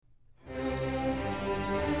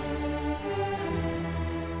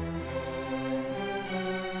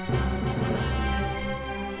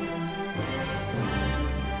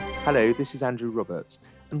Hello, this is Andrew Roberts,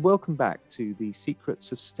 and welcome back to the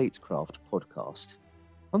Secrets of Statecraft podcast.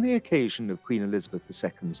 On the occasion of Queen Elizabeth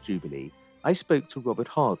II's Jubilee, I spoke to Robert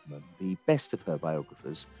Hardman, the best of her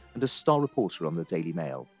biographers and a star reporter on the Daily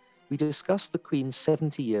Mail. We discussed the Queen's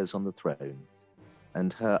 70 years on the throne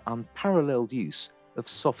and her unparalleled use of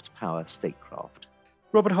soft power statecraft.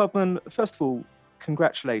 Robert Hardman, first of all,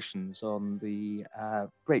 congratulations on the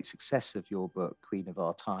great success of your book, Queen of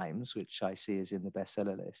Our Times, which I see is in the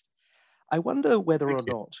bestseller list. I wonder whether or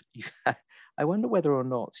not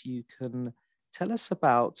you can tell us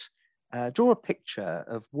about, draw a picture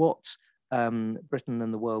of what Britain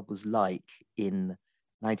and the world was like in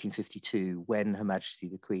 1952 when Her Majesty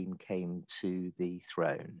the Queen came to the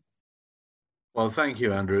throne. Well, thank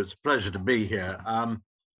you, Andrew. It's a pleasure to be here.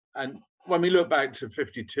 And when we look back to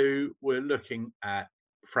 52, we're looking at,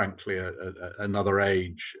 frankly, another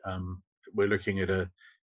age. We're looking at a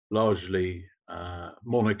largely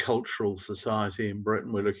monocultural society in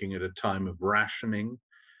Britain. We're looking at a time of rationing.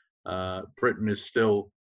 Britain is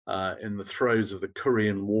still in the throes of the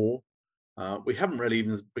Korean War. We haven't really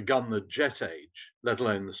even begun the jet age, let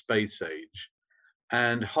alone the space age.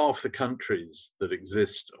 And half the countries that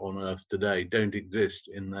exist on Earth today don't exist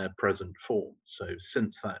in their present form. So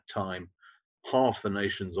since that time, half the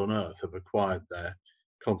nations on Earth have acquired their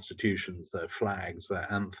constitutions, their flags, their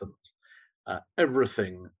anthems.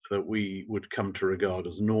 Everything that we would come to regard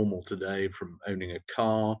as normal today, from owning a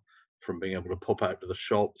car, from being able to pop out to the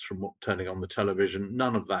shops, from turning on the television,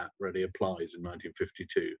 none of that really applies in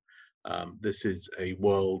 1952. This is a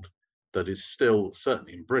world that is still,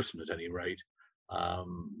 certainly in Britain at any rate,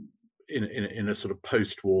 in a sort of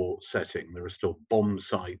post-war setting. There are still bomb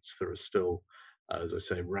sites, there are still, as I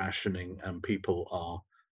say, rationing, and people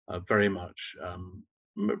are very much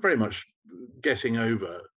getting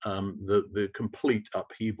over the complete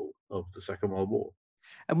upheaval of the Second World War.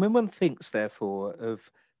 And when one thinks, therefore,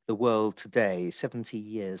 of the world today, 70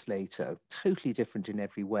 years later, totally different in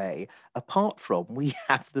every way, apart from we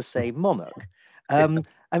have the same monarch.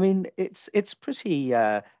 I mean, it's pretty.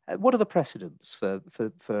 What are the precedents for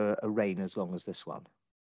a reign as long as this one?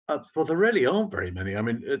 Well, there really aren't very many. I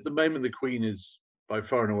mean, at the moment, the Queen is by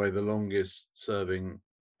far and away the longest serving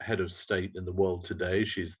head of state in the world today.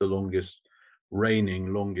 She's the longest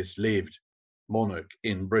reigning, longest lived monarch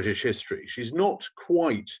in British history. She's not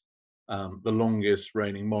quite the longest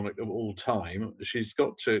reigning monarch of all time. She's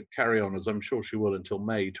got to carry on, as I'm sure she will, until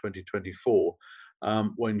May 2024,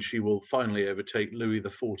 when she will finally overtake Louis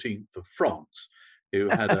XIV of France, who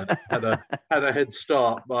had a head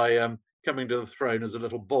start by coming to the throne as a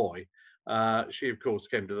little boy. She, of course,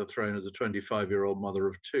 came to the throne as a 25-year-old mother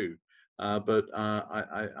of two. But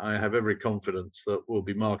I have every confidence that we'll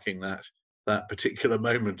be marking that particular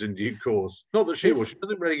moment in due course. Not that she will. She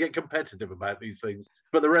doesn't really get competitive about these things,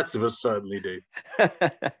 but the rest of us certainly do.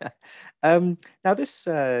 Now, this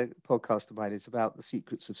podcast of mine is about the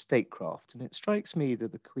secrets of statecraft, and it strikes me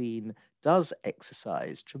that the Queen does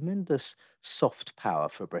exercise tremendous soft power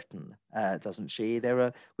for Britain, doesn't she?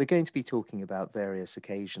 We're going to be talking about various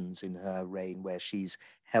occasions in her reign where she's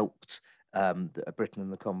helped Britain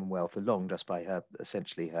and the Commonwealth along just by her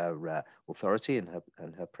authority and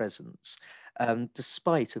her presence,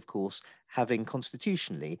 despite, of course, having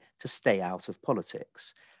constitutionally to stay out of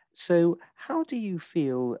politics. So, how do you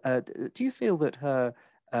feel? Do you feel that her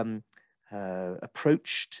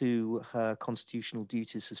approach to her constitutional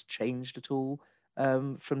duties has changed at all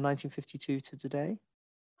from 1952 to today?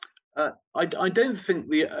 I don't think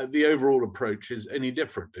the overall approach is any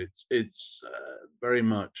different. It's very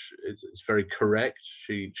much it's very correct.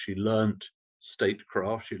 She learnt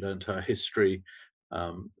statecraft. She learnt her history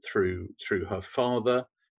through her father.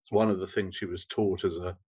 It's one of the things she was taught as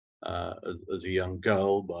a young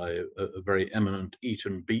girl by a very eminent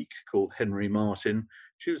Eton beak called Henry Martin.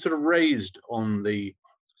 She was sort of raised on the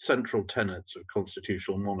central tenets of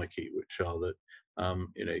constitutional monarchy, which are that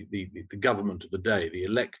the government of the day, the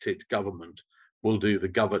elected government, will do the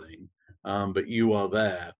governing, but you are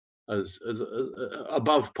there as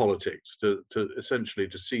above politics to essentially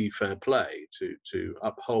to see fair play, to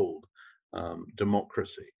uphold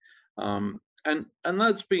democracy, and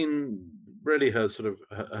that's been really her sort of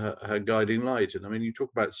her guiding light. And I mean, you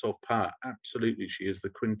talk about soft power. Absolutely, she is the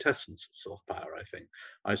quintessence of soft power. I think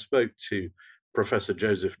I spoke to Professor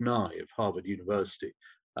Joseph Nye of Harvard University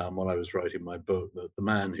while I was writing my book, the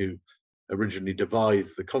man who originally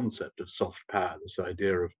devised the concept of soft power, this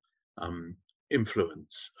idea of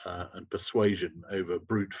influence and persuasion over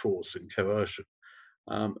brute force and coercion.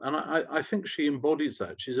 And I think she embodies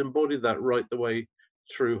that. She's embodied that right the way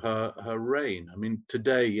through her reign. I mean,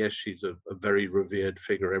 today, yes, she's a very revered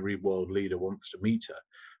figure. Every world leader wants to meet her.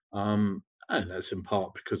 And that's in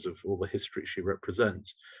part because of all the history she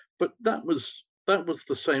represents. But that was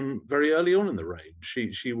the same very early on in the reign.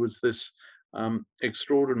 She was this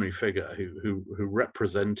extraordinary figure who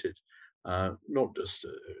represented not just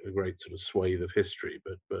a great sort of swathe of history,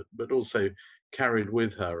 but also carried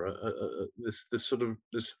with her this sort of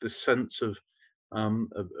this sense of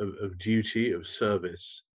duty, of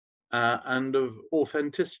service, and of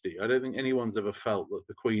authenticity. I don't think anyone's ever felt that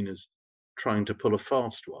the Queen is trying to pull a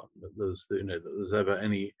fast one. That there's ever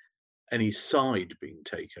any side being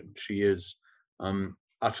taken. She is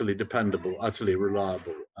utterly dependable, utterly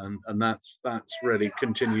reliable, and that's really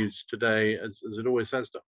continues today as it always has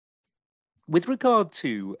done. With regard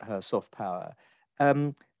to her soft power,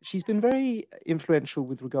 she's been very influential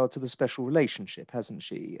with regard to the special relationship, hasn't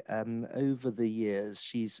she? Over the years,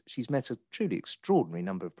 she's met a truly extraordinary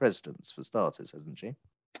number of presidents, for starters, hasn't she?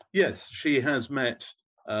 Yes, she has met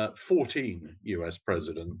 14 US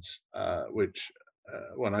presidents, which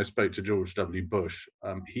when I spoke to George W. Bush,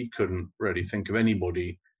 he couldn't really think of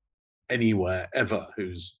anybody anywhere ever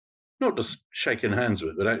who's not just shaken hands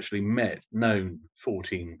with, but actually known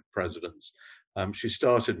 14 presidents. She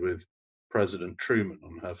started with President Truman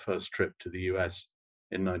on her first trip to the US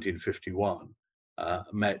in 1951,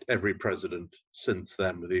 met every president since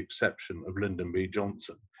then, with the exception of Lyndon B.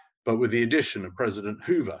 Johnson. But with the addition of President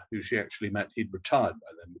Hoover, who she actually met, he'd retired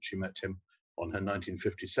by then, but she met him on her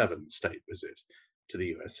 1957 state visit to the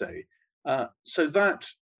USA. So that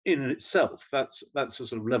in itself, that's a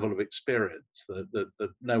sort of level of experience that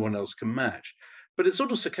no one else can match. But it's not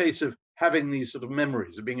just a case of having these sort of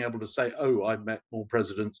memories of being able to say, "Oh, I've met more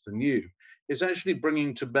presidents than you." It's actually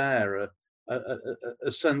bringing to bear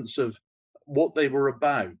a sense of what they were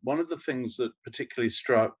about. One of the things that particularly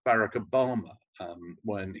struck Barack Obama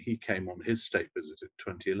when he came on his state visit in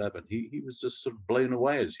 2011, he was just sort of blown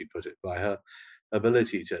away, as he put it, by her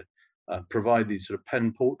ability to provide these sort of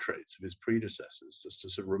pen portraits of his predecessors, just to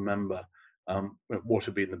sort of remember what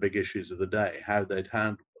had been the big issues of the day, how they'd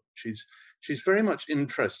handled them. She's very much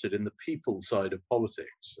interested in the people side of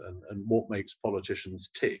politics and what makes politicians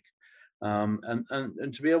tick,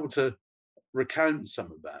 and to be able to recount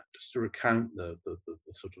some of that, just to recount the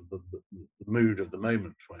sort of the mood of the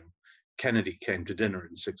moment when Kennedy came to dinner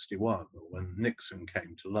in 61, or when Nixon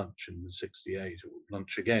came to lunch in 68, or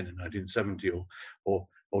lunch again in 1970, or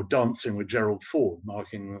dancing with Gerald Ford,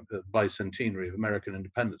 marking the bicentenary of American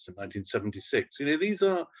independence in 1976. You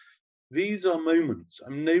know, these are moments. I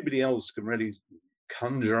mean, nobody else can really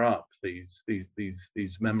conjure up these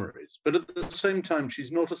memories. But at the same time,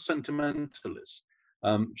 she's not a sentimentalist.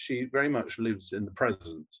 She very much lives in the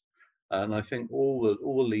present, and I think all the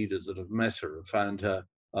leaders that have met her have found her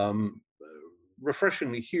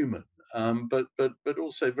refreshingly human, but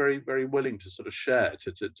also very very willing to sort of share,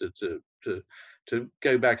 to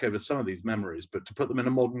go back over some of these memories, but to put them in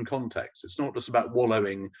a modern context. It's not just about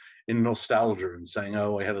wallowing in nostalgia and saying,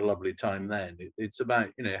 "Oh, I had a lovely time then." It's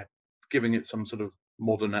about giving it some sort of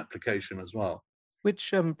modern application as well.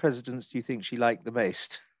 Which presidents do you think she liked the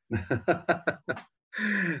most?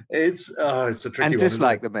 It's a tricky And one, isn't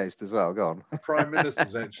disliked it? the most as well. Go on. Prime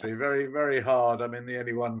Minister's actually very, very hard. I mean, the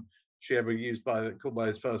only one she ever used called by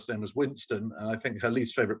his first name was Winston. And I think her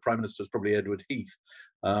least favorite prime minister is probably Edward Heath,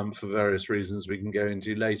 for various reasons we can go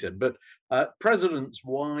into later. But presidents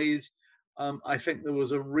wise, I think there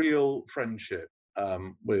was a real friendship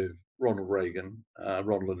with Ronald Reagan,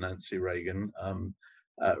 Ronald and Nancy Reagan,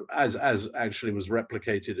 as actually was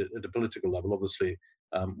replicated at a political level, obviously,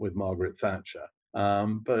 with Margaret Thatcher.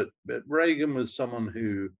 But Reagan was someone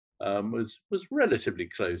who was relatively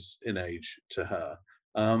close in age to her,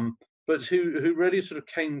 but who really sort of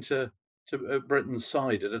came to Britain's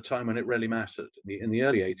side at a time when it really mattered. In the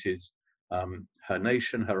early 80s, her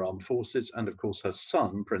nation, her armed forces, and of course her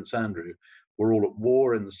son, Prince Andrew, were all at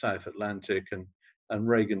war in the South Atlantic, and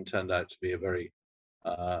Reagan turned out to be a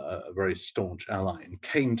very staunch ally and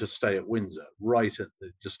came to stay at Windsor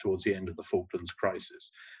just towards the end of the Falklands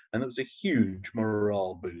crisis. And it was a huge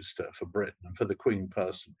morale booster for Britain and for the Queen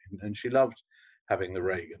personally. And she loved having the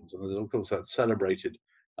Reagans. And of course, that celebrated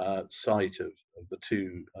sight of the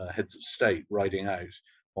two heads of state riding out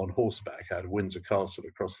on horseback out of Windsor Castle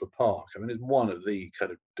across the park. I mean, it's one of the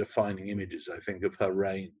kind of defining images, I think, of her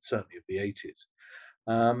reign, certainly of the 80s.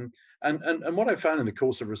 And what I found in the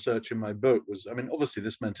course of research in my book was, I mean, obviously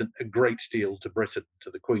this meant a great deal to Britain, to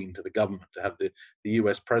the Queen, to the government, to have the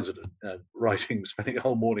US president spending a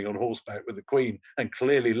whole morning on horseback with the Queen and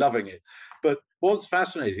clearly loving it. But what's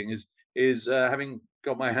fascinating is having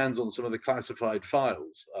got my hands on some of the classified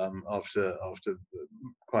files after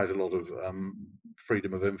quite a lot of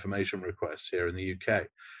freedom of information requests here in the UK,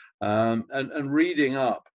 and reading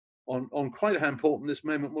up on quite how important this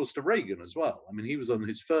moment was to Reagan as well. I mean, he was on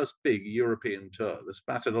his first big European tour. This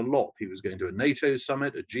mattered a lot. He was going to a NATO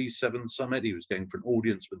summit, a G7 summit. He was going for an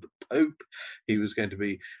audience with the Pope. He was going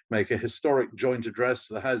to make a historic joint address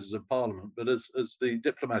to the Houses of Parliament. But as the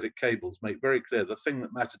diplomatic cables make very clear, the thing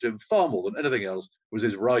that mattered to him far more than anything else was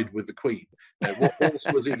his ride with the Queen. What horse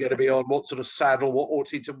was he going to be on? What sort of saddle? What ought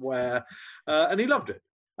he to wear? And he loved it.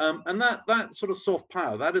 And that sort of soft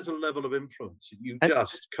power, that is a level of influence you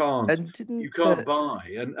just can't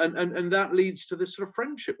buy, and that leads to this sort of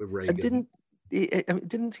friendship with Reagan. And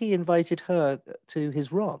didn't he invited her to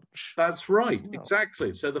his ranch? That's right, well?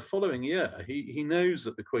 Exactly. So the following year, he knows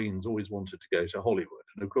that the Queen's always wanted to go to Hollywood,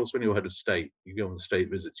 and of course, when you're head of state, you go on state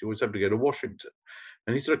visits. You always have to go to Washington.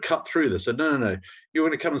 And he sort of cut through this, said, no, you're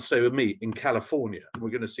going to come and stay with me in California, and we're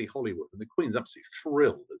going to see Hollywood. And the Queen's absolutely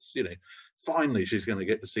thrilled. It's, finally she's going to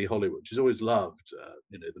get to see Hollywood. She's always loved,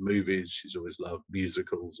 the movies. She's always loved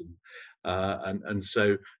musicals, and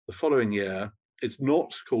so the following year, it's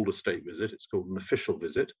not called a state visit; it's called an official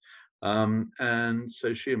visit. And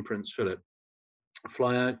so she and Prince Philip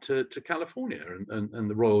fly out to California, and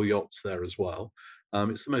the royal yacht's there as well.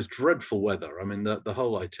 It's the most dreadful weather. I mean, the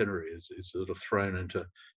whole itinerary is sort of thrown into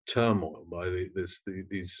turmoil by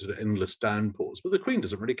these sort of endless downpours. But the Queen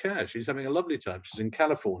doesn't really care. She's having a lovely time. She's in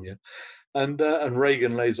California, and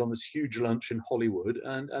Reagan lays on this huge lunch in Hollywood,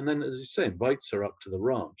 and then, as you say, invites her up to the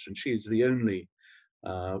ranch, and she's the only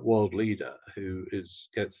world leader who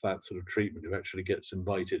gets that sort of treatment, who actually gets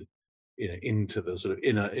invited into the sort of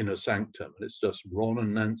inner sanctum. And it's just Ron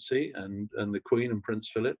and Nancy and the Queen and Prince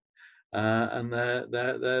Philip. And they're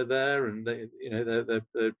there, and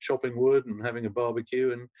they're chopping wood and having a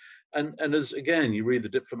barbecue, and as again you read the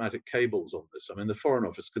diplomatic cables on this, I mean, the Foreign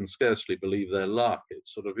Office can scarcely believe their luck.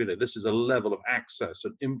 It's sort of this is a level of access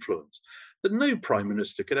and influence that no prime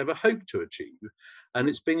minister could ever hope to achieve, and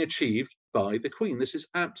it's being achieved by the Queen. This is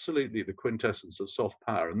absolutely the quintessence of soft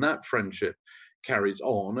power, and that friendship carries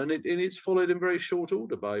on, and it's followed in very short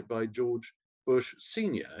order by George Bush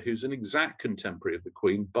Sr., who's an exact contemporary of the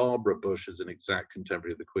Queen. Barbara Bush is an exact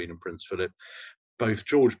contemporary of the Queen and Prince Philip. Both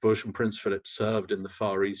George Bush and Prince Philip served in the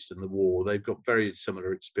Far East in the war. They've got very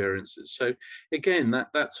similar experiences. So again,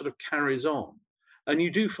 that sort of carries on. And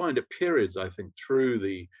you do find at periods, I think, through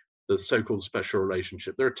the so-called special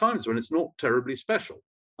relationship, there are times when it's not terribly special.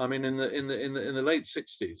 I mean, in the late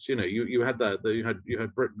 60s, you had that. You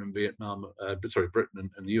had Britain and Vietnam,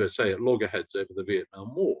 Britain and the USA at loggerheads over the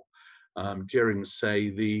Vietnam War. During, say,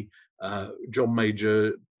 the John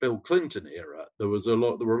Major, Bill Clinton era, there were a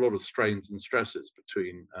lot of strains and stresses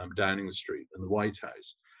between Downing Street and the White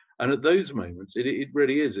House, and at those moments, it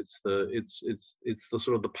really is. It's the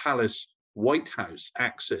sort of the palace White House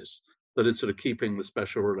axis that is sort of keeping the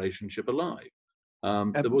special relationship alive.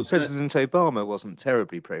 President Obama wasn't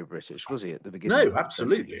terribly pro-British, was he, at the beginning? No,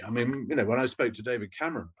 absolutely. I mean, when I spoke to David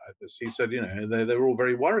Cameron about this, he said, they were all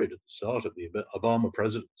very worried at the start of the Obama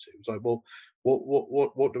presidency. It was like, well,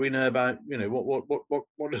 what do we know about,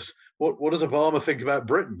 what does Obama think about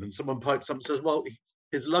Britain? And someone pipes up and says, well,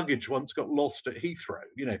 his luggage once got lost at Heathrow.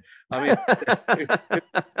 I mean,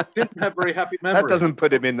 didn't have very happy memories. That doesn't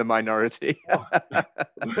put him in the minority.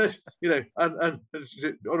 But, and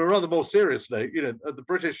on a rather more serious note, the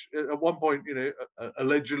British at one point,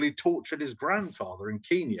 allegedly tortured his grandfather in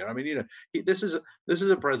Kenya. I mean, this is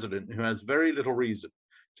a president who has very little reason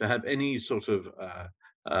to have any sort of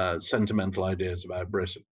sentimental ideas about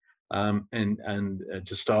Britain. And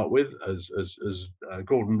to start with, as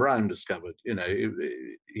Gordon Brown discovered,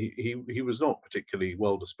 he was not particularly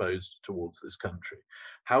well disposed towards this country.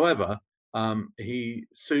 However, he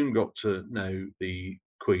soon got to know the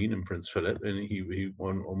Queen and Prince Philip, and he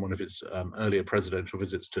on one of his earlier presidential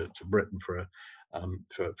visits to Britain for a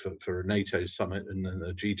NATO summit and then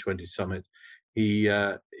a G20 summit. He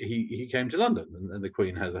came to London, and the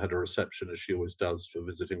Queen had a reception, as she always does, for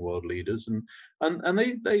visiting world leaders, and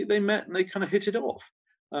they met, and they kind of hit it off.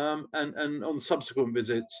 And on subsequent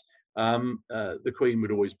visits, the Queen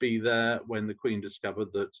would always be there. When the Queen discovered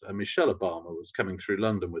that Michelle Obama was coming through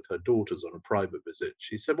London with her daughters on a private visit,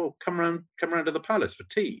 she said, "Well, come round to the palace for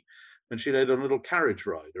tea," and she laid on a little carriage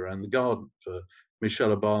ride around the garden for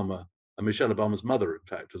Michelle Obama. And Michelle Obama's mother, in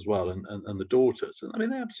fact, as well, and the daughters. And I mean,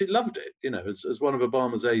 they absolutely loved it. As one of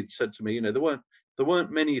Obama's aides said to me, there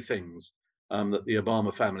weren't many things that the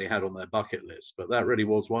Obama family had on their bucket list, but that really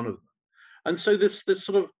was one of them. And so this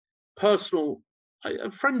sort of personal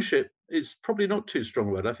friendship is probably not too strong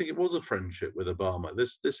a word. I think it was a friendship with Obama.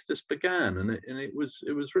 This began, and it was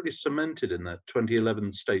really cemented in that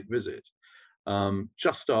 2011 state visit,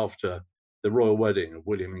 just after the royal wedding of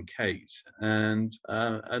William and Kate. And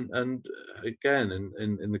again,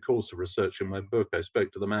 in the course of researching my book, I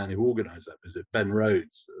spoke to the man who organised that visit, Ben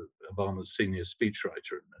Rhodes, Obama's senior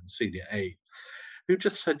speechwriter and senior aide, who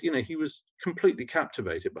just said, he was completely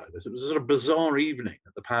captivated by this. It was a sort of bizarre evening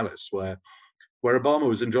at the palace where Obama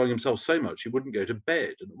was enjoying himself so much he wouldn't go to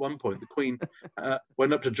bed. And at one point, the Queen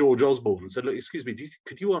went up to George Osborne and said, "Look, excuse me,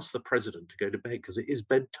 could you ask the president to go to bed because it is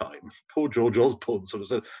bedtime?" Poor George Osborne sort of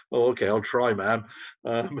said, "Oh, okay, I'll try, ma'am."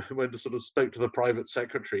 Went to sort of spoke to the private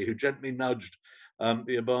secretary, who gently nudged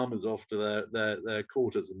the Obamas off to their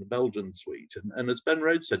quarters in the Belgian suite. And as Ben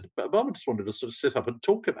Rhodes said, Obama just wanted to sort of sit up and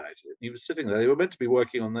talk about it. He was sitting there. They were meant to be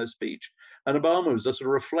working on their speech. And Obama was just sort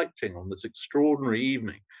of reflecting on this extraordinary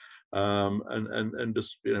evening. And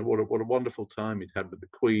just what a wonderful time he'd had with the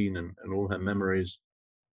Queen and all her memories.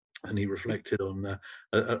 And he reflected on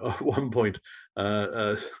at one point,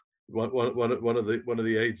 one of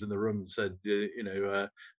the aides in the room said, do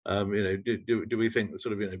we think that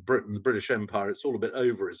sort of Britain, the British Empire, it's all a bit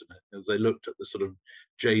over, isn't it? As they looked at the sort of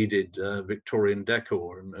jaded Victorian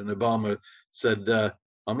decor, and Obama said,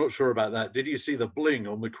 "I'm not sure about that. Did you see the bling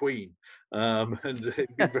on the Queen?" And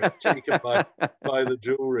he'd been very taken by the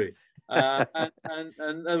jewelry.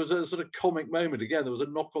 And there was a sort of comic moment. Again, there was a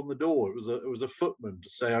knock on the door. It was a footman to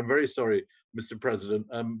say, "I'm very sorry, Mr. President,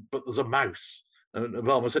 but there's a mouse." And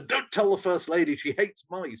Obama said, "Don't tell the First Lady, she hates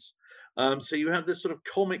mice." So you have this sort of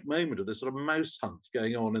comic moment of this sort of mouse hunt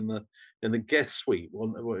going on in the guest suite,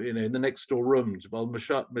 in the next door room, while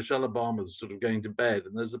Michelle Obama's sort of going to bed,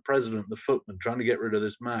 and there's the president and the footman trying to get rid of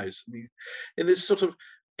this mouse. And in this sort of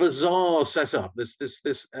bizarre setup,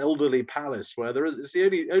 this elderly palace where it's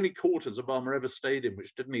the only quarters Obama ever stayed in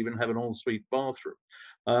which didn't even have an ensuite bathroom.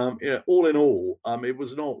 All in all, it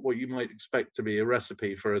was not what you might expect to be a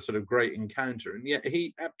recipe for a sort of great encounter, and yet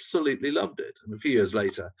he absolutely loved it. And a few years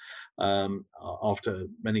later, after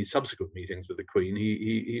many subsequent meetings with the Queen,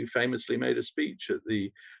 he famously made a speech at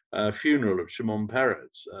the funeral of Shimon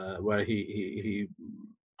Peres, where he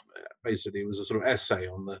basically was a sort of essay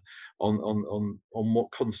on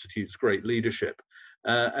what constitutes great leadership,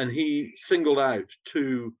 and he singled out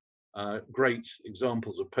two great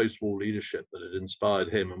examples of post-war leadership that had inspired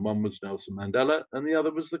him, and one was Nelson Mandela, and the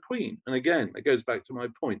other was the Queen. And again, it goes back to my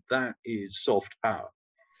point: that is soft power.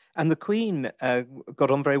 And the Queen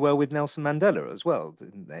got on very well with Nelson Mandela as well,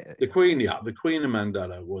 didn't they? The Queen, yeah, the Queen and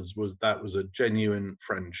Mandela was a genuine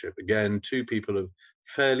friendship. Again, two people of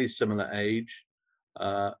fairly similar age.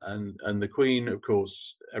 And the Queen, of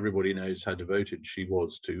course, everybody knows how devoted she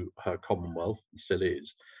was to her Commonwealth, and still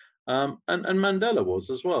is. And Mandela was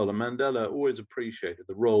as well. And Mandela always appreciated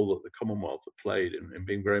the role that the Commonwealth had played in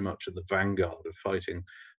being very much at the vanguard of fighting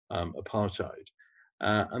apartheid.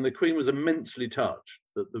 And the Queen was immensely touched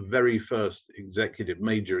that the very first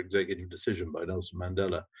major executive decision by Nelson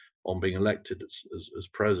Mandela on being elected as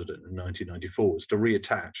president in 1994 was to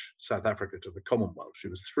reattach South Africa to the Commonwealth. She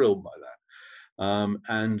was thrilled by that.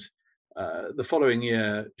 And the following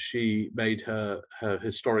year, she made her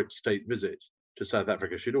historic state visit to South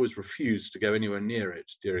Africa. She'd always refused to go anywhere near it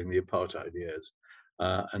during the apartheid years.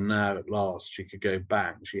 And now at last she could go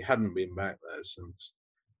back. She hadn't been back there since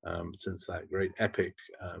that great epic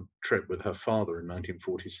trip with her father in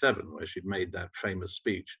 1947, where she'd made that famous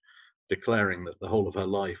speech declaring that the whole of her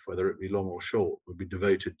life, whether it be long or short, would be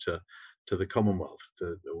devoted to the Commonwealth,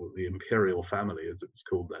 to the imperial family, as it was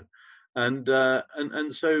called then.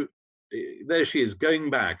 And so there she is, going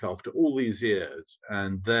back after all these years,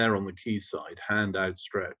 and there on the quayside, hand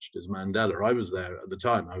outstretched, is Mandela. I was there at the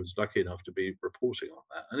time. I was lucky enough to be reporting on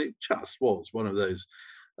that, and it just was one of those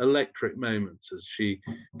electric moments as she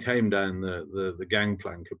came down the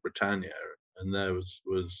gangplank of Britannia, and there was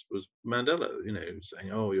Mandela,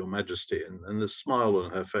 saying, "Oh, Your Majesty," and the smile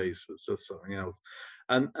on her face was just something else.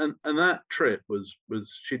 And that trip was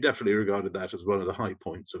she definitely regarded that as one of the high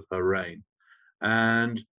points of her reign.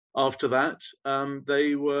 And after that,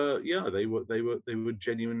 they were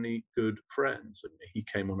genuinely good friends. And he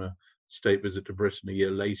came on a state visit to Britain a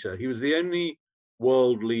year later. He was the only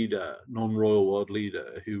world leader, non-royal world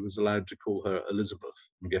leader, who was allowed to call her Elizabeth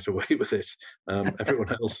and get away with it.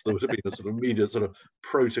 Everyone else, there would have been a sort of immediate sort of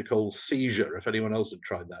protocol seizure if anyone else had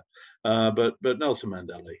tried that. But Nelson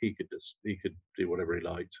Mandela, he could do whatever he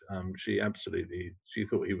liked. She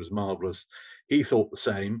thought he was marvelous. He thought the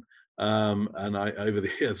same. And over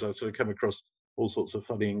the years, I sort of come across all sorts of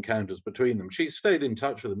funny encounters between them. She stayed in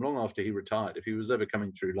touch with him long after he retired. If he was ever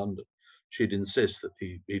coming through London, she'd insist that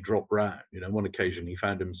he drop round. On one occasion, he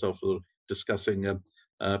found himself discussing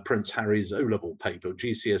Prince Harry's O-level paper,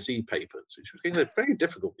 GCSE papers. She was getting very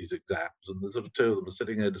difficult, these exams, and the sort of two of them were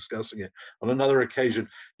sitting there discussing it. On another occasion,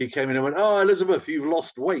 he came in and went, "Oh, Elizabeth, you've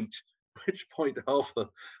lost weight." At which point, half the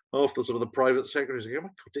sort of the private secretaries go, "Oh my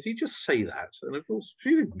God, did he just say that?" And of course,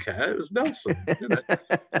 she didn't care. It was Nelson, you know.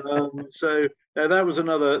 So that was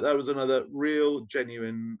another real,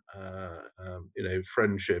 genuine,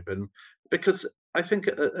 friendship, and because I think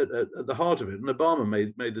at the heart of it, and Obama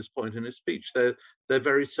made this point in his speech, they're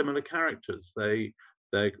very similar characters.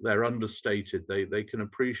 They're understated. They can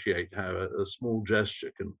appreciate how a small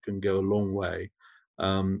gesture can go a long way.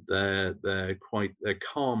 They're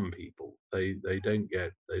calm people. They don't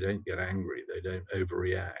get angry. They don't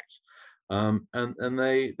overreact. And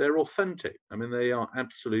they're authentic. I mean, they are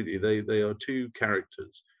absolutely, they are two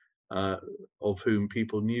characters of whom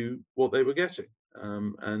people knew what they were getting.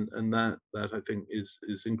 And that I think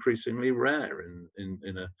is increasingly rare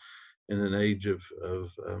in an age of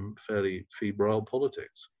fairly febrile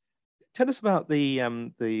politics. Tell us about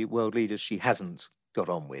the world leaders she hasn't got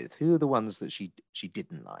on with. Who are the ones that she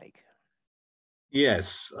didn't like?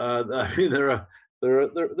 Yes, I mean there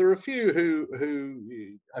are a few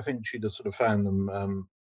who I think she just sort of found them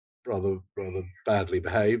rather badly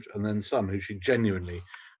behaved, and then some who she genuinely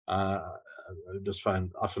just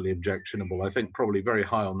found utterly objectionable. I think probably very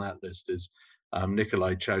high on that list is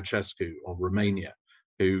Nicolae Ceausescu of Romania,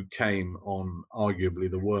 who came on arguably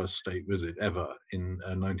the worst state visit ever in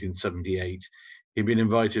 1978. He'd been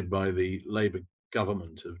invited by the Labour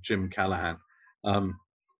government of Jim Callaghan well,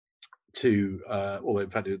 in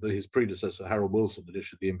fact, his predecessor, Harold Wilson, had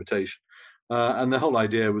issued the invitation. And the whole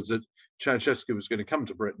idea was that Ceausescu was going to come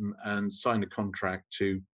to Britain and sign a contract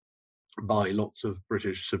to buy lots of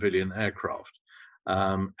British civilian aircraft.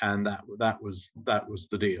 And that was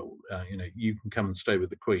the deal. You can come and stay with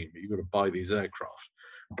the Queen, but you've got to buy these aircraft.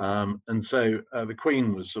 And so the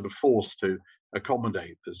Queen was sort of forced to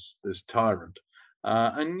accommodate this tyrant.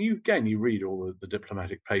 And you read all the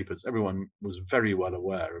diplomatic papers. Everyone was very well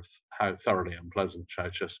aware of how thoroughly unpleasant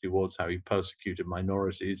Ceausescu was, how he persecuted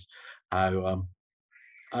minorities, how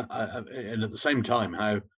and at the same time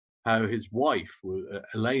how his wife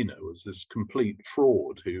Elena was this complete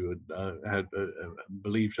fraud who had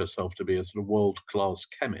believed herself to be a sort of world-class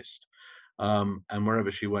chemist, and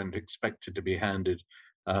wherever she went expected to be handed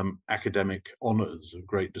academic honours of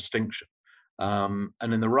great distinction. And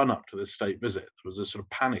in the run-up to this state visit, there was a sort of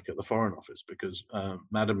panic at the Foreign Office because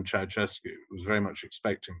Madame Ceausescu was very much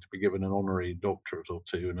expecting to be given an honorary doctorate or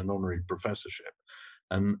two and an honorary professorship,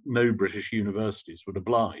 and no British universities would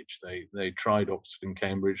oblige. They tried Oxford and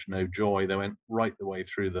Cambridge, no joy. They went right the way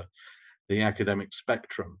through the academic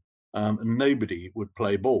spectrum, and nobody would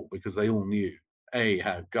play ball because they all knew A,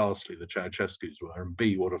 how ghastly the Ceausescus were, and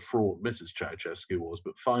B, what a fraud Mrs. Ceausescu was.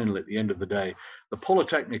 But finally, at the end of the day, the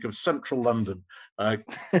Polytechnic of Central London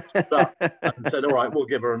stood up and said, "All right, we'll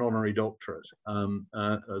give her an honorary doctorate."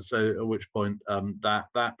 So at which point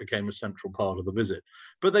that became a central part of the visit.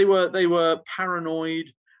 But they were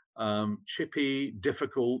paranoid, chippy,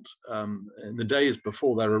 difficult. In the days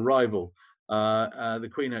before their arrival, the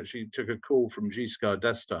Queen actually took a call from Giscard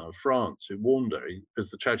d'Estaing of France, who warned her,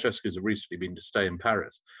 because the Ceausescus had recently been to stay in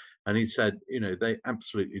Paris, and he said, they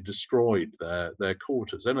absolutely destroyed their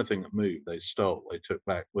quarters. Anything that moved, they stole, they took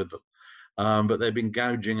back with them. But they've been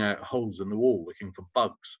gouging out holes in the wall, looking for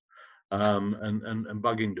bugs and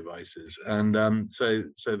bugging devices. And so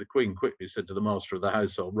the Queen quickly said to the master of the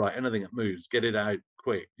household, "Right, anything that moves, get it out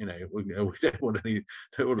quick. We don't want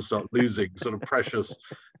to start losing sort of precious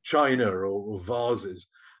china or vases."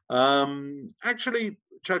 Actually,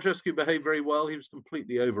 Ceausescu behaved very well. He was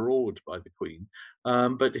completely overawed by the Queen,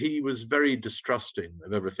 but he was very distrusting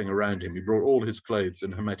of everything around him. He brought all his clothes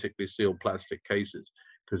in hermetically sealed plastic cases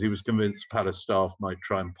because he was convinced palace staff might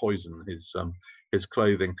try and poison his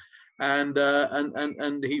clothing. And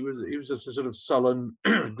he was just a sort of sullen,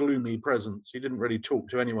 gloomy presence. He didn't really talk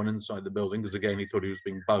to anyone inside the building because, again, he thought he was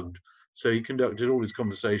being bugged. So he conducted all his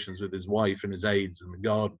conversations with his wife and his aides in the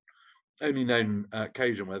garden. Only known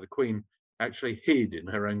occasion where the Queen actually hid in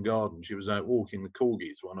her own garden. She was out walking the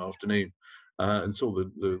corgis one afternoon and saw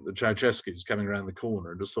the Ceausescus coming around the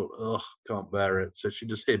corner and just thought, "Ugh, can't bear it." So she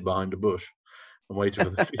just hid behind a bush and waited for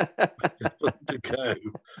them to go.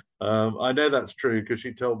 I know that's true because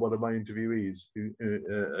she told one of my interviewees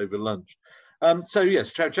over lunch. So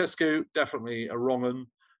yes, Ceausescu, definitely a wrong 'un.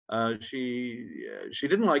 She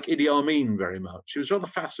didn't like Idi Amin very much. She was rather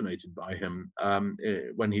fascinated by him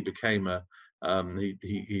when he became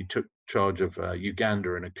he took charge of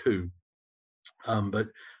Uganda in a coup,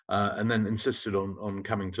 and then insisted on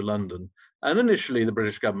coming to London. And initially, the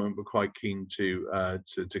British government were quite keen to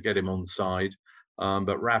get him on side.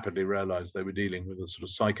 but rapidly realized they were dealing with a sort of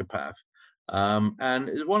psychopath. And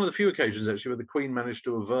it's one of the few occasions actually where the Queen managed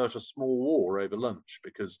to avert a small war over lunch,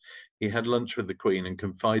 because he had lunch with the Queen and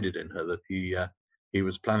confided in her that he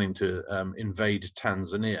was planning to invade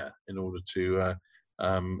Tanzania in order to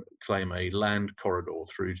claim a land corridor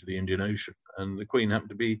through to the Indian Ocean. And the Queen happened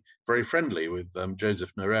to be very friendly with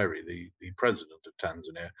Joseph Nyerere, the president of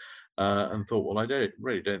Tanzania, and thought, well,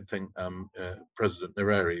 really don't think President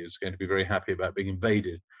Nyerere is going to be very happy about being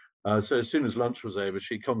invaded. So as soon as lunch was over,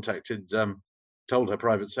 she told her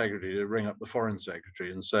private secretary to ring up the foreign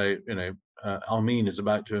secretary and say, Amin is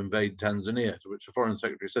about to invade Tanzania, to which the foreign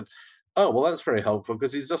secretary said, oh, well, that's very helpful,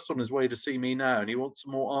 because he's just on his way to see me now and he wants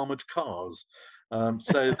some more armored cars.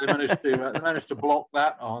 So they managed to block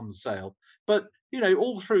that arms sale. But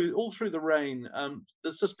all through the reign,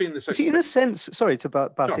 there's just been this. See, in a sense, sorry to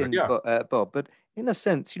butt in, yeah. Bob, but in a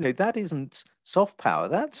sense, that isn't soft power.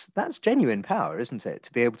 That's genuine power, isn't it?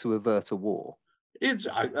 To be able to avert a war.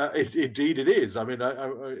 Indeed, it is. I mean,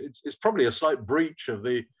 it's probably a slight breach of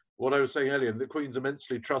what I was saying earlier. The Queen's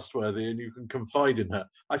immensely trustworthy, and you can confide in her.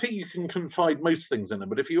 I think you can confide most things in her,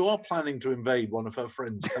 but if you are planning to invade one of her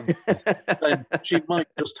friends' countries, then she might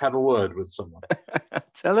just have a word with someone.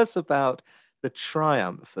 Tell us about the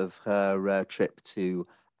triumph of her trip to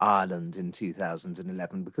Ireland in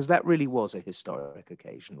 2011, because that really was a historic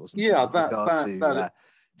occasion, wasn't it? With regard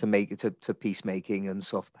to peacemaking and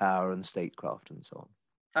soft power and statecraft and so on.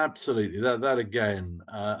 Absolutely, that again,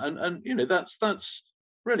 and that's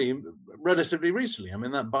really relatively recently. I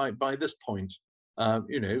mean, that by this point,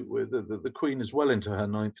 the Queen is well into her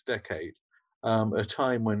 9th decade, a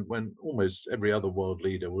time when almost every other world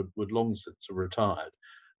leader would long since have retired.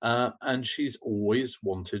 And she's always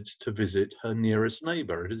wanted to visit her nearest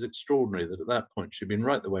neighbor. It is extraordinary that at that point she'd been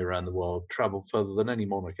right the way around the world, traveled further than any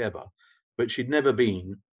monarch ever, but she'd never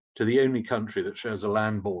been to the only country that shares a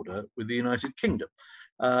land border with the United Kingdom.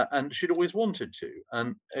 And she'd always wanted to.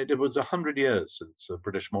 And it was 100 years since a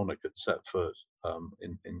British monarch had set foot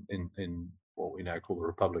in what we now call the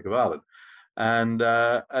Republic of Ireland.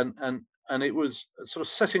 And it was sort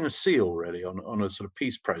of setting a seal really on a sort of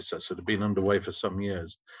peace process that had been underway for some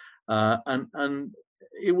years, and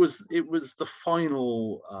it was the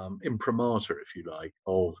final imprimatur, if you like,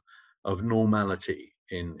 of normality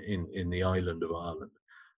in the island of Ireland,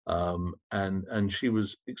 and she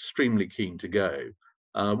was extremely keen to go.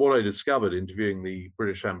 What I discovered interviewing the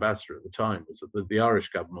British ambassador at the time was that the Irish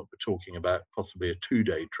government were talking about possibly a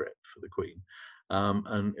 2-day trip for the Queen.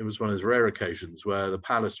 And it was one of those rare occasions where the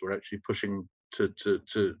palace were actually pushing to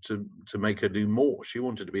make her do more. She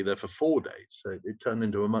wanted to be there for 4 days, so it turned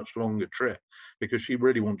into a much longer trip because she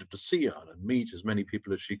really wanted to see Ireland, meet as many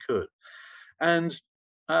people as she could. And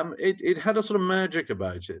it had a sort of magic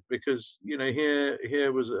about it, because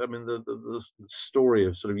here was, I mean, the story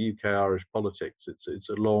of sort of UK Irish politics. It's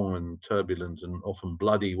a long and turbulent and often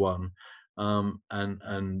bloody one. And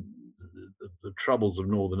the troubles of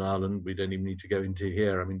Northern Ireland, we don't even need to go into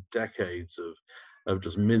here. I mean, decades of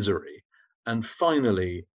just misery. And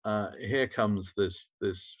finally, here comes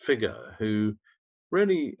this figure who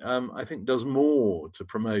really, I think, does more to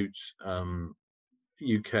promote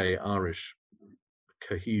UK Irish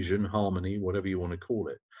cohesion, harmony, whatever you want to call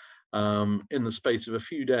it, in the space of a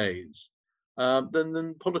few days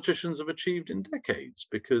than politicians have achieved in decades,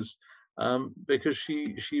 because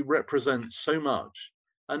she represents so much,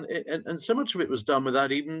 and so much of it was done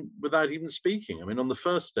without even speaking. I mean, on the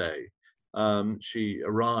first day she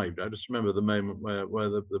arrived, I just remember the moment where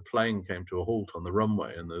the plane came to a halt on the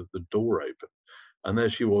runway and the door opened. And there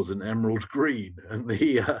she was in emerald green, and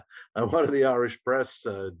one of the Irish press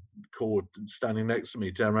corps standing next to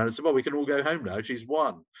me turned around and said, "Well, we can all go home now. She's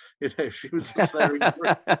won." She was just there in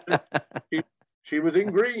green. She was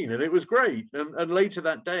in green, and it was great. And later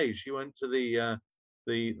that day, she went to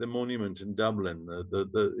the monument in Dublin.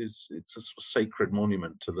 It's a sort of sacred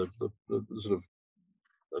monument to the sort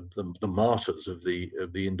of the martyrs of the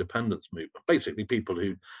independence movement, basically people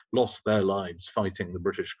who lost their lives fighting the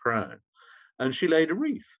British Crown. And she laid a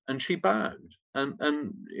wreath and she bowed,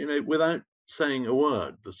 and without saying a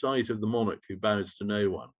word, the sight of the monarch who bows to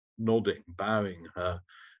no one, nodding, bowing her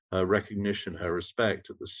recognition, her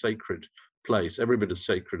respect at the sacred place, every bit as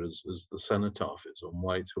sacred as the cenotaph is on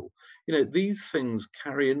Whitehall. These things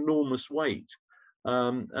carry enormous weight.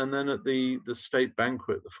 And then at the state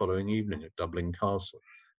banquet the following evening at Dublin Castle,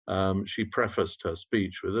 she prefaced her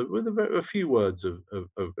speech with a few words of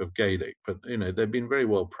Gaelic, but they've been very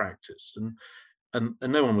well practiced, and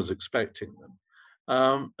no one was expecting them,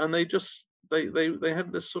 and they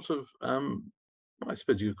had this sort of I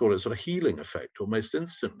suppose you could call it sort of healing effect almost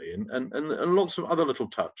instantly, and lots of other little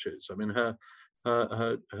touches. I mean,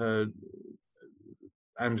 her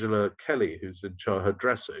Angela Kelly, who's in charge, her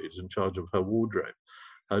dresser, who's in charge of her wardrobe,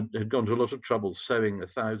 had gone to a lot of trouble sewing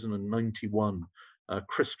 1,091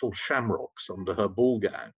 crystal shamrocks under her ball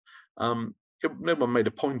gown. No one made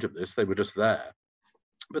a point of this; they were just there.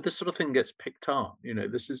 But this sort of thing gets picked up.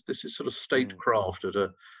 This is sort of statecraft at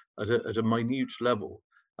a minute level.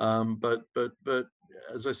 But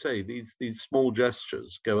as I say, these small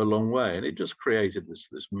gestures go a long way, and it just created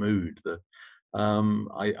this mood that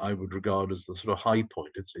I would regard as the sort of high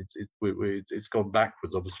point. It's gone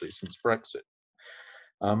backwards, obviously, since Brexit.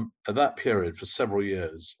 At that period, for several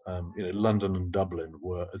years, London and Dublin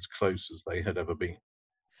were as close as they had ever been.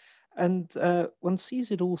 And one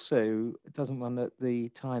sees it also, doesn't one, at the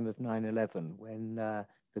time of 9/11, when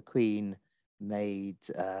the Queen made,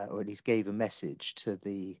 or at least gave a message to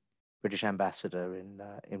the British ambassador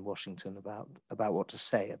in Washington about what to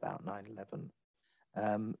say about 9/11.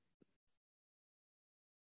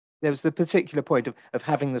 There was the particular point of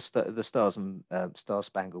having the Stars and Star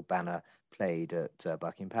Spangled Banner played at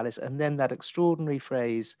Buckingham Palace, and then that extraordinary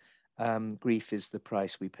phrase, "Grief is the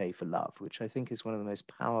price we pay for love," which I think is one of the most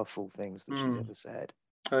powerful things that she's ever said.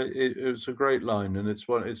 It was a great line, and it's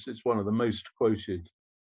one of the most quoted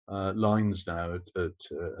lines now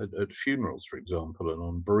at funerals, for example, and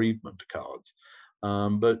on bereavement cards.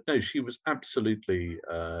 But no, she was absolutely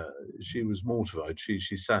she was mortified. She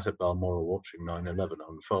sat at Balmoral watching 9/11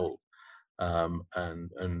 unfold,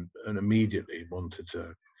 and immediately wanted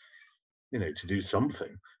to do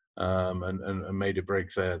something, and made it very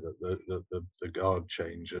clear that the guard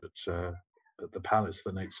change at the palace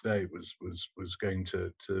the next day was going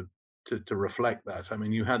to reflect that. I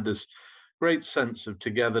mean, you had this great sense of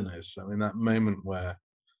togetherness. I mean, that moment where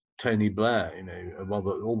Tony Blair, while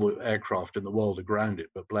all the aircraft in the world are grounded,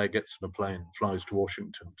 but Blair gets on a plane and flies to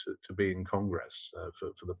Washington to be in Congress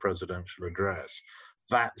for the presidential address.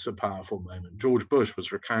 That's a powerful moment. George Bush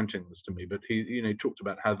was recounting this to me, but he talked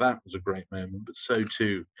about how that was a great moment, but so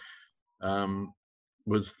too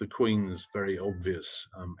was the Queen's very obvious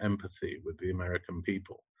empathy with the American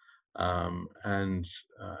people. And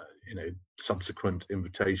subsequent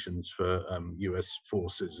invitations for US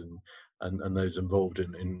forces and those involved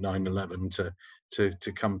in 9/11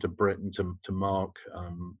 to come to Britain to mark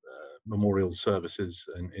memorial services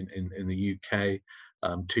in the UK.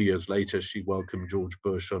 2 years later, she welcomed George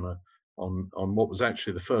Bush on what was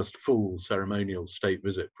actually the first full ceremonial state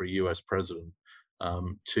visit for a US president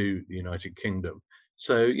to the United Kingdom.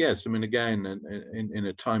 So yes, I mean, again, in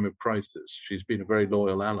a time of crisis, she's been a very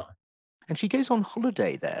loyal ally. And she goes on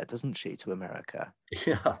holiday there, doesn't she, to America?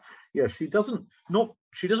 Yeah. She doesn't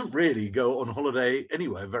really go on holiday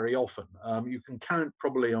anywhere very often. You can count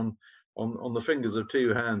probably on the fingers of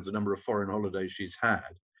two hands the number of foreign holidays she's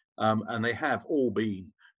had, and they have all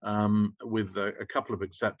been, with a couple of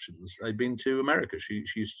exceptions, they've been to America. She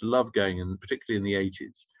used to love going, and particularly in the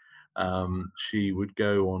 80s, she would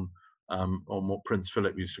go on what Prince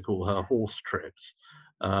Philip used to call her horse trips.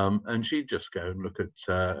 And she'd just go and look at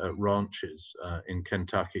ranches in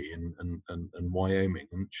Kentucky and Wyoming,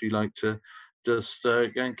 and she liked to just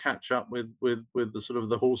go and catch up with the sort of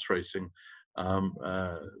the horse racing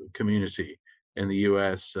community in the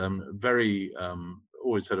US. Very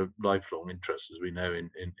always had a lifelong interest, as we know,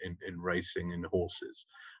 in racing in horses,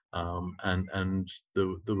 and there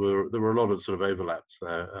were a lot of sort of overlaps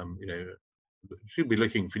there. She'd be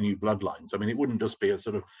looking for new bloodlines. I mean, it wouldn't just be a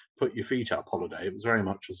sort of put your feet up holiday. It was very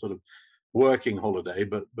much a sort of working holiday,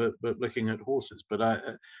 but looking at horses. But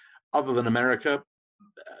other than America,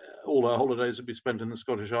 all our holidays would be spent in the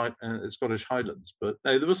Scottish Highlands. But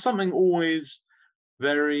no, there was something always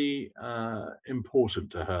very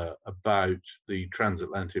important to her about the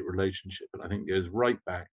transatlantic relationship, and I think it goes right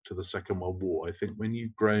back to the Second World War. I think when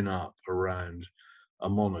you've grown up around a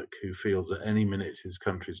monarch who feels that any minute his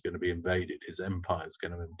country is going to be invaded, his empire is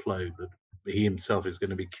going to implode, that he himself is going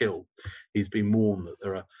to be killed. He's been warned that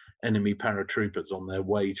there are enemy paratroopers on their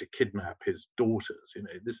way to kidnap his daughters.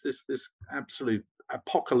 This absolute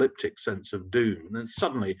apocalyptic sense of doom. And then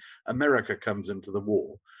suddenly America comes into the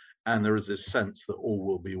war, and there is this sense that all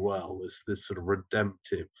will be well. This sort of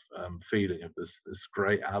redemptive feeling of this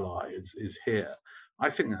great ally is here. I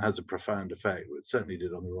think that has a profound effect. It certainly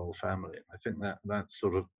did on the royal family. I think that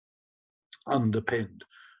sort of underpinned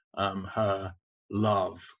her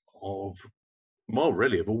love of, well,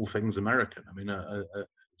 really of all things American. I mean,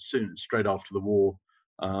 straight after the war,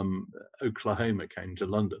 Oklahoma came to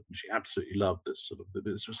London, and she absolutely loved this sort of. It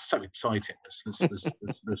was so exciting.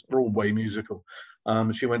 This Broadway musical.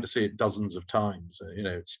 She went to see it dozens of times.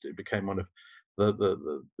 It became one of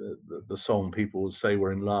the song people would say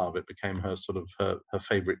were in love. It became her sort of her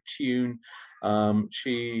favorite tune.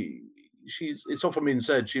 It's often been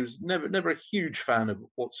said she was never a huge fan of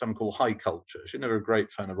what some call high culture. She's never a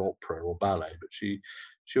great fan of opera or ballet, but she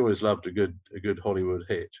always loved a good Hollywood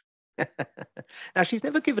hit. Now, she's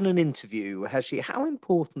never given an interview, has she? How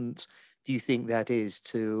important do you think that is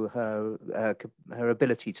to her her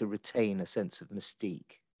ability to retain a sense of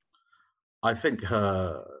mystique? I think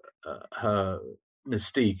her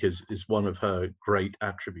mystique is one of her great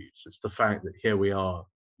attributes. It's the fact that here we are,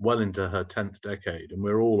 well into her 10th decade, and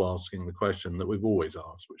we're all asking the question that we've always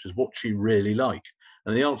asked, which is what she really like.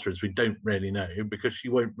 And the answer is we don't really know because she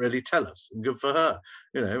won't really tell us. And good for her,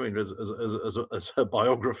 you know. I mean, as her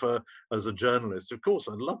biographer, as a journalist, of course,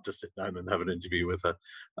 I'd love to sit down and have an interview with her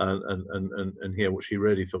and hear what she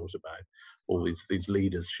really thought about all these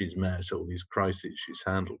leaders she's met, all these crises she's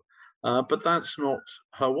handled. But that's not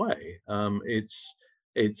her way.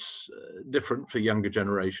 It's different for younger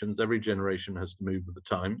generations. Every generation has to move with the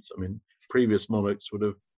times. I mean, previous monarchs would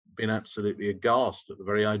have been absolutely aghast at the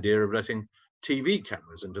very idea of letting TV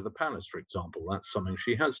cameras into the palace, for example. That's something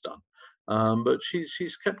she has done. But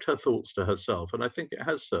she's kept her thoughts to herself, and I think it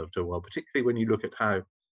has served her well, particularly when you look at how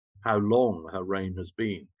long her reign has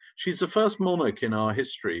been. She's the first monarch in our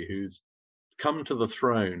history who's come to the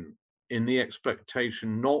throne in the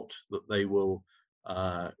expectation not that they will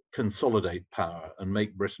consolidate power and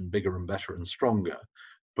make Britain bigger and better and stronger,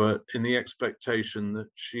 but in the expectation that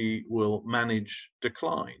she will manage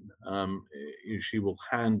decline. She will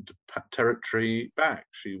hand territory back.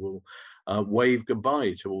 She will wave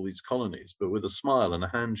goodbye to all these colonies, but with a smile and a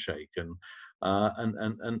handshake. And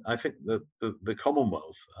I think that the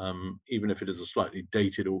Commonwealth, even if it is a slightly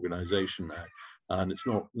dated organization now, and it's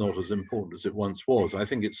not as important as it once was, I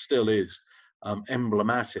think it still is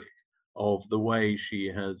emblematic of the way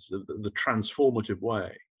she has, the transformative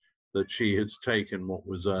way that she has taken what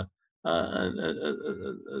was an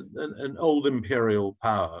old imperial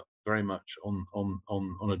power very much on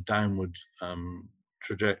a downward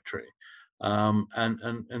trajectory,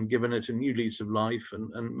 and given it a new lease of life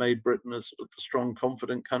and made Britain a sort of the strong,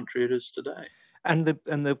 confident country it is today. And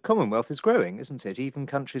the Commonwealth is growing, isn't it? Even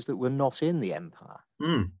countries that were not in the empire.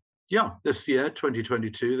 Yeah, this year,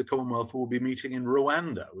 2022, the Commonwealth will be meeting in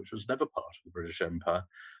Rwanda, which was never part of the British Empire.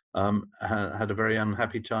 Had a very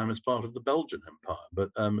unhappy time as part of the Belgian Empire, but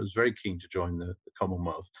was very keen to join the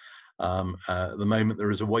Commonwealth. At the moment,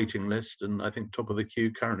 there is a waiting list, and I think top of the queue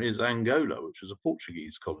currently is Angola, which was a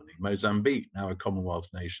Portuguese colony. Mozambique, now a Commonwealth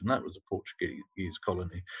nation, that was a Portuguese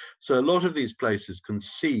colony. So a lot of these places can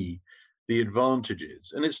see the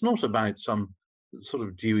advantages, and it's not about some sort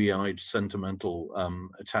of dewy-eyed sentimental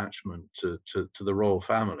attachment to the royal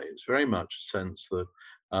family. It's very much a sense that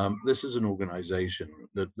this is an organization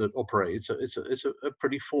that operates. It's a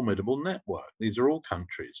pretty formidable network. These are all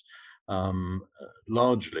countries,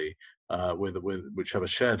 largely which have a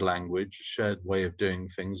shared language, a shared way of doing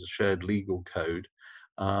things, a shared legal code,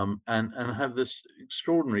 and have this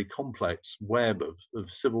extraordinary complex web of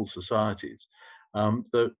civil societies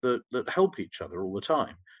that help each other all the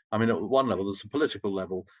time. I mean, at one level, there's a political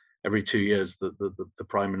level. Every 2 years, the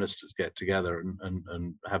prime ministers get together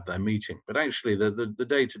and have their meeting. But actually, the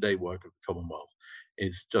day-to-day work of the Commonwealth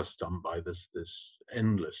is just done by this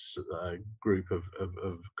endless group of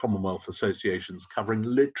Commonwealth associations covering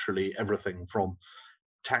literally everything from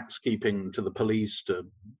tax keeping to the police to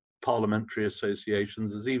parliamentary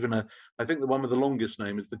associations. There's even I think the one with the longest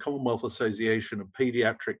name is the Commonwealth Association of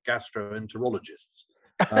Pediatric Gastroenterologists.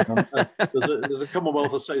 There's a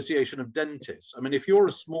Commonwealth Association of Dentists. I mean, if you're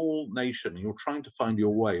a small nation, you're trying to find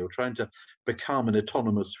your way, you're trying to become an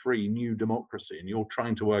autonomous, free, new democracy, and you're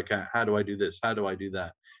trying to work out, how do I do this? How do I do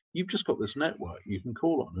that? You've just got this network you can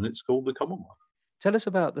call on, and it's called the Commonwealth. Tell us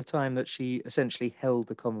about the time that she essentially held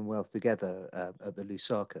the Commonwealth together at the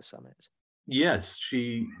Lusaka summit. Yes,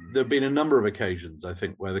 there have been a number of occasions, I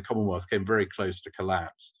think, where the Commonwealth came very close to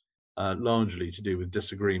collapse. Largely to do with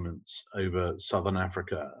disagreements over Southern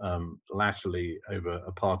Africa, latterly over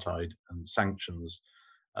apartheid and sanctions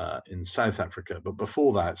in South Africa. But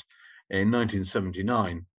before that, in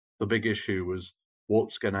 1979, the big issue was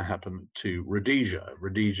what's going to happen to Rhodesia.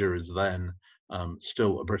 Rhodesia is then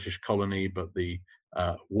still a British colony, but the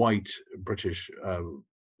white British,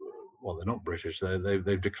 well, they're not British.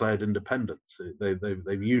 They've declared independence. They've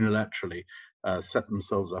unilaterally set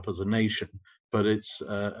themselves up as a nation, but it's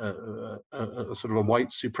a sort of a white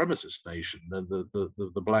supremacist nation.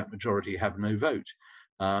 The black majority have no vote,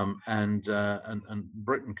 and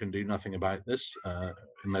Britain can do nothing about this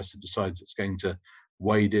unless it decides it's going to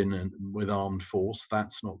wade in with armed force.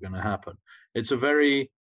 That's not going to happen. It's a very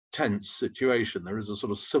tense situation. There is a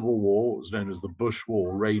sort of civil war, what was known as the Bush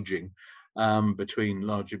War, raging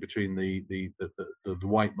largely between the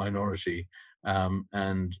white minority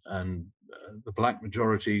and the black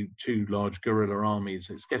majority, two large guerrilla armies.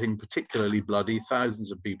 It's getting particularly bloody.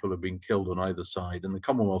 Thousands of people have been killed on either side, and the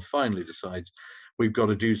Commonwealth finally decides we've got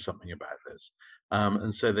to do something about this.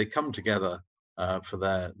 And so they come together for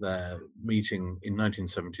their meeting in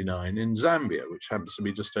 1979 in Zambia, which happens to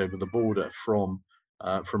be just over the border from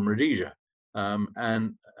Rhodesia.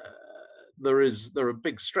 There are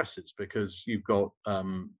big stresses because you've got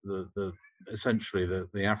essentially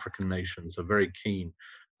the African nations are very keen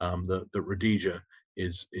that Rhodesia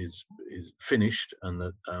is finished and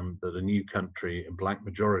that a new country, a black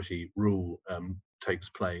majority rule takes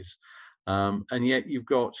place, and yet you've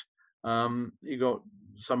got some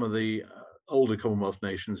of the older Commonwealth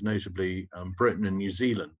nations, notably Britain and New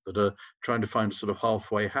Zealand, that are trying to find a sort of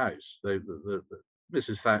halfway house.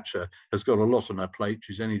 Mrs. Thatcher has got a lot on her plate.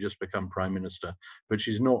 She's only just become Prime Minister, but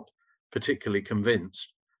she's not particularly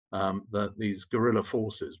convinced that these guerrilla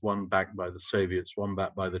forces, one backed by the Soviets, one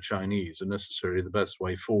backed by the Chinese, are necessarily the best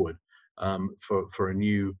way forward for a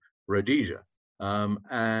new Rhodesia.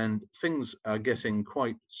 And things are getting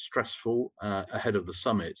quite stressful ahead of the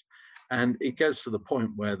summit. And it gets to the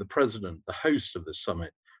point where the president, the host of the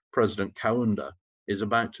summit, President Kaunda, is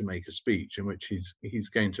about to make a speech in which he's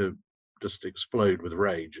going to just explode with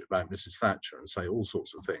rage about Mrs. Thatcher and say all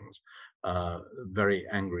sorts of things, very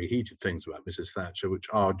angry, heated things about Mrs. Thatcher, which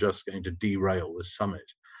are just going to derail this summit.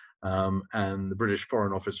 And the British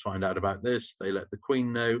Foreign Office find out about this. They let the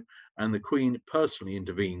Queen know, and the Queen personally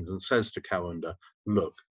intervenes and says to Kaunda,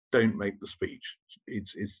 look, don't make the speech.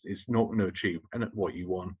 It's not going to achieve what you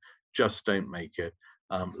want. Just don't make it.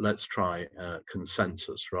 Let's try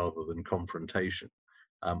consensus rather than confrontation.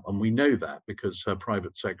 And we know that because her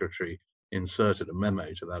private secretary inserted a memo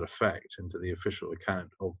to that effect into the official account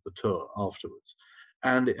of the tour afterwards.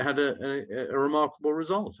 And it had a remarkable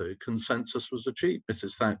result. A consensus was achieved.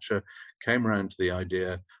 Mrs. Thatcher came around to the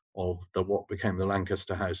idea of what became the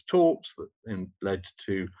Lancaster House talks that led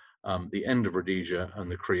to the end of Rhodesia and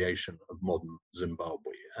the creation of modern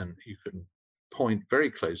Zimbabwe. And you can point very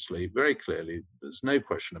closely, very clearly, there's no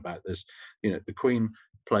question about this, the Queen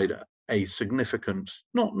played a significant,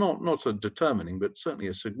 not a determining, but certainly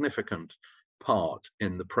a significant part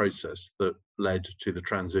in the process that led to the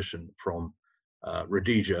transition from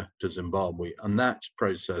Rhodesia to Zimbabwe. And that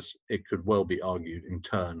process, it could well be argued in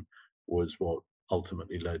turn, was what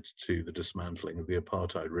ultimately led to the dismantling of the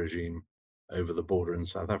apartheid regime over the border in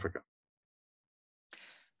South Africa.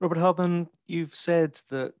 Robert Hardman, you've said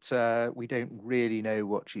that we don't really know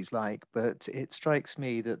what she's like, but it strikes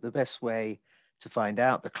me that the best way to find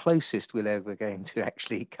out, the closest we're ever going to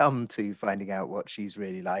actually come to finding out what she's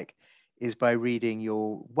really like, is by reading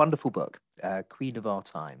your wonderful book, Queen of Our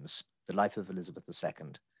Times, The Life of Elizabeth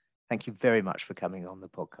II. Thank you very much for coming on the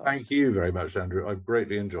podcast. Thank you very much, Andrew. I've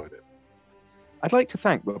greatly enjoyed it. I'd like to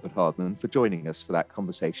thank Robert Hardman for joining us for that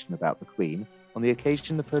conversation about the Queen on the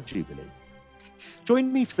occasion of her Jubilee.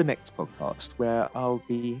 Join me for the next podcast, where I'll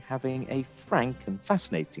be having a frank and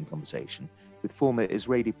fascinating conversation with former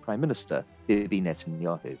Israeli Prime Minister Bibi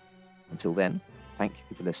Netanyahu. Until then, thank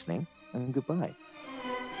you for listening and goodbye.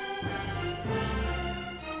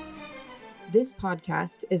 This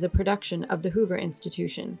podcast is a production of the Hoover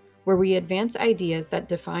Institution, where we advance ideas that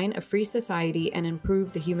define a free society and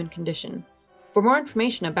improve the human condition. For more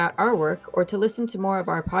information about our work, or to listen to more of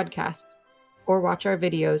our podcasts, or watch our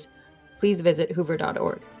videos, please visit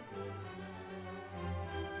hoover.org.